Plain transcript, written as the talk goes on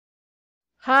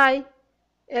Hi,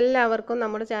 എല്ലാവർക്കും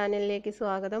നമ്മുടെ ചാനലിലേക്ക്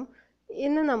സ്വാഗതം.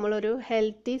 ഇന്ന് നമ്മളൊരു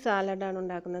ഹെൽത്തി സാലഡാണ്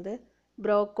ഉണ്ടാക്കുന്നത്.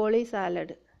 Broccoli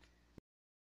salad.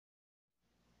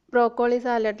 ബ്രോക്കോളി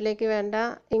സാലഡിലേക്ക് വേണ്ട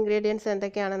ഇൻഗ്രീഡിയൻസ്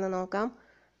എന്തൊക്കെയാണെന്ന് നോക്കാം.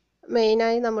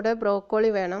 മെയിനായി നമ്മുടെ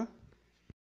ബ്രോക്കോളി വേണം.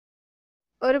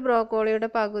 ഒരു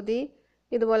ബ്രോക്കോളിയുടെ പകുതി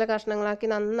ഇതുപോലെ കഷ്ണങ്ങളാക്കി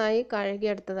നന്നായി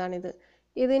കഴുകിയെടുത്തതാണിത്.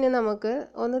 ഇതിന് നമുക്ക്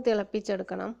ഒന്ന്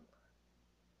തിളപ്പിച്ചെടുക്കണം.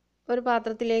 ഒരു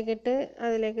പാത്രത്തിലേക്കിട്ട്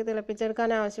അതിലേക്ക് തിളപ്പിച്ചെടുക്കാൻ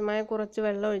ആവശ്യമായ കുറച്ച്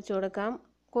വെള്ളം ഒഴിച്ചു കൊടുക്കാം.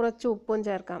 കുറച്ച് ഉപ്പും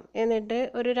ചേർക്കാം. എന്നിട്ട്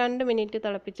ഒരു 2 മിനിറ്റ്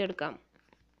തിളപ്പിച്ചെടുക്കാം.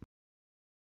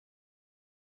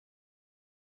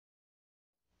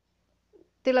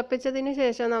 തിളപ്പിച്ചതിന്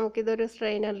ശേഷം നമുക്കിതൊരു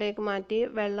സ്ട്രെയിനറിലേക്ക് മാറ്റി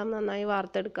വെള്ളം നന്നായി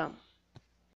വാർത്തെടുക്കാം.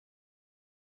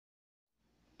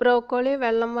 ബ്രോക്കോളി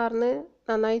വെള്ളം വാർന്ന്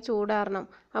നന്നായി ചൂടാറണം.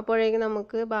 അപ്പോഴേക്കും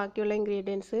നമുക്ക് ബാക്കിയുള്ള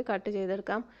ഇൻഗ്രീഡിയൻസ് കട്ട്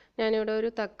ചെയ്തെടുക്കാം. ഞാനിവിടെ ഒരു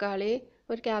തക്കാളി,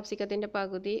 ഒരു ക്യാപ്സിക്കത്തിൻ്റെ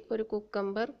പകുതി, ഒരു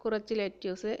കുക്കമ്പർ, കുറച്ച്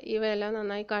ലെറ്റ്യൂസ് ഇവയെല്ലാം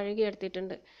നന്നായി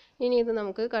കഴുകിയെടുത്തിട്ടുണ്ട്. ഇനി ഇത്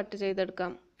നമുക്ക് കട്ട്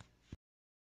ചെയ്തെടുക്കാം.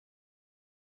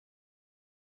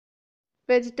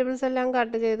 വെജിറ്റബിൾസ് എല്ലാം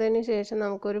കട്ട് ചെയ്തതിന് ശേഷം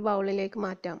നമുക്കൊരു ബൗളിലേക്ക്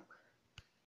മാറ്റാം.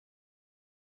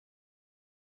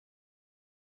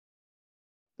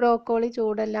 ബ്രോക്കോളി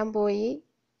ചൂടെല്ലാം പോയി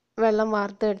വെള്ളം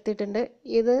വാർത്തെടുത്തിട്ടുണ്ട്.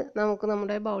 ഇത് നമുക്ക്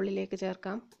നമ്മുടെ ബൗളിലേക്ക്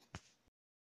ചേർക്കാം.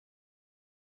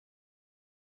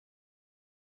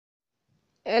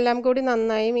 എല്ലാം കൂടി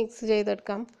നന്നായി മിക്സ്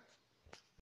ചെയ്തെടുക്കാം.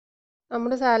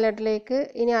 നമ്മുടെ സാലഡിലേക്ക്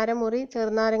ഇനി അരമുറി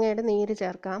ചെറുനാരങ്ങയുടെ നീര്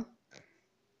ചേർക്കാം.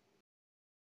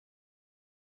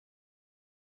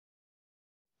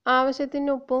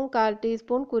 ആവശ്യത്തിന് ഉപ്പും 1/4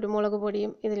 ടീസ്പൂൺ കുരുമുളക്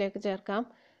പൊടിയും ഇതിലേക്ക് ചേർക്കാം.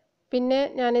 പിന്നെ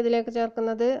ഞാൻ ഇതിലേക്ക്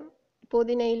ചേർക്കുന്നത്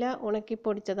പുതിനയില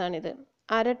ഉണക്കിപ്പൊടിച്ചതാണിത്.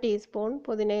 1/2 ടീസ്പൂൺ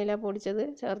പുതിനയില പൊടിച്ചത്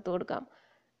ചേർത്ത് കൊടുക്കാം.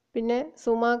 പിന്നെ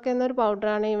സുമാക്ക് എന്നൊരു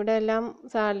പൗഡറാണ്. ഇവിടെ എല്ലാം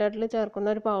സാലഡിൽ ചേർക്കുന്ന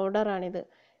ഒരു പൗഡറാണിത്.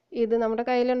 ഇത് നമ്മുടെ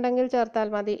കയ്യിലുണ്ടെങ്കിൽ ചേർത്താൽ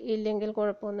മതി, ഇല്ലെങ്കിൽ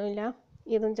കുഴപ്പമൊന്നുമില്ല.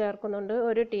 ഇതും ചേർക്കുന്നുണ്ട്,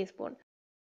 1 ടീസ്പൂൺ.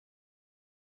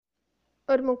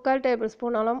 ഒരു 3/4 ടേബിൾ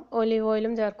സ്പൂണോളം ഒലീവ്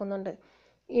ഓയിലും ചേർക്കുന്നുണ്ട്.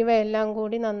 ഇവയെല്ലാം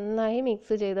കൂടി നന്നായി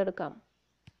മിക്സ് ചെയ്തെടുക്കാം.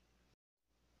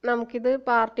 നമുക്കിത്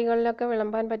പാർട്ടികളിലൊക്കെ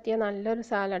വിളമ്പാൻ പറ്റിയ നല്ലൊരു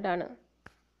സാലഡാണ്.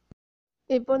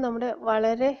 ഇപ്പോൾ നമ്മുടെ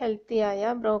വളരെ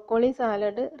ഹെൽത്തിയായ ബ്രോക്കോളി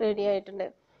സാലഡ് റെഡി ആയിട്ടുണ്ട്.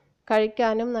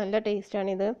 കഴിക്കാനും നല്ല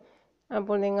ടേസ്റ്റാണിത്.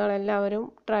 അപ്പോൾ നിങ്ങളെല്ലാവരും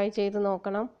ട്രൈ ചെയ്ത്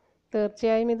നോക്കണം.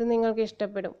 തീർച്ചയായും ഇത് നിങ്ങൾക്ക്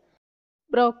ഇഷ്ടപ്പെടും.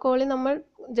 ബ്രോക്കോളി നമ്മൾ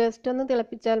ജസ്റ്റ് ഒന്ന്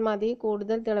തിളപ്പിച്ചാൽ മതി,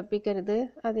 കൂടുതൽ തിളപ്പിക്കരുത്.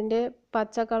 അതിൻ്റെ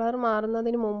പച്ച കളർ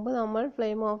മാറുന്നതിന് മുമ്പ് നമ്മൾ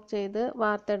ഫ്ലെയിം ഓഫ് ചെയ്ത്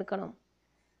വാർത്തെടുക്കണം.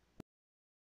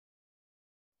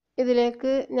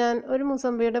 ഇതിലേക്ക് ഞാൻ ഒരു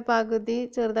മുസമ്പിയുടെ പകുതി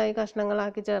ചെറുതായി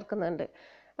കഷ്ണങ്ങളാക്കി ചേർക്കുന്നുണ്ട്.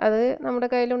 അത് നമ്മുടെ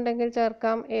കയ്യിലുണ്ടെങ്കിൽ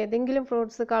ചേർക്കാം. ഏതെങ്കിലും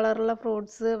ഫ്രൂട്ട്സ്, കളറുള്ള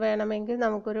ഫ്രൂട്ട്സ് വേണമെങ്കിൽ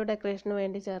നമുക്കൊരു ഡെക്കറേഷന്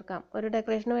വേണ്ടി ചേർക്കാം. ഒരു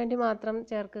ഡെക്കറേഷന് വേണ്ടി മാത്രം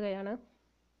ചേർക്കുകയാണ്.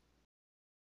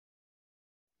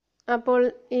 അപ്പോൾ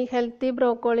ഈ ഹെൽത്തി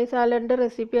ബ്രോക്കോളി സാലഡിൻ്റെ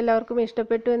റെസിപ്പി എല്ലാവർക്കും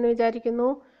ഇഷ്ടപ്പെട്ടു എന്ന് വിചാരിക്കുന്നു.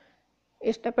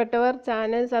 ഇഷ്ടപ്പെട്ടവർ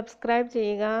ചാനൽ സബ്സ്ക്രൈബ്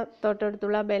ചെയ്യുക.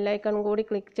 തൊട്ടടുത്തുള്ള ബെല്ലൈക്കൺ കൂടി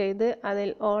ക്ലിക്ക് ചെയ്ത് അതിൽ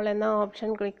ഓൾ എന്ന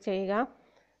ഓപ്ഷൻ ക്ലിക്ക് ചെയ്യുക.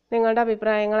 നിങ്ങളുടെ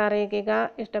അഭിപ്രായങ്ങൾ അറിയിക്കുക.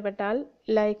 ഇഷ്ടപ്പെട്ടാൽ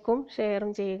ലൈക്കും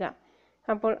ഷെയറും ചെയ്യുക.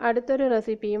 അപ്പോൾ അടുത്തൊരു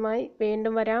റെസിപ്പിയുമായി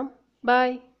വീണ്ടും വരാം. ബൈ.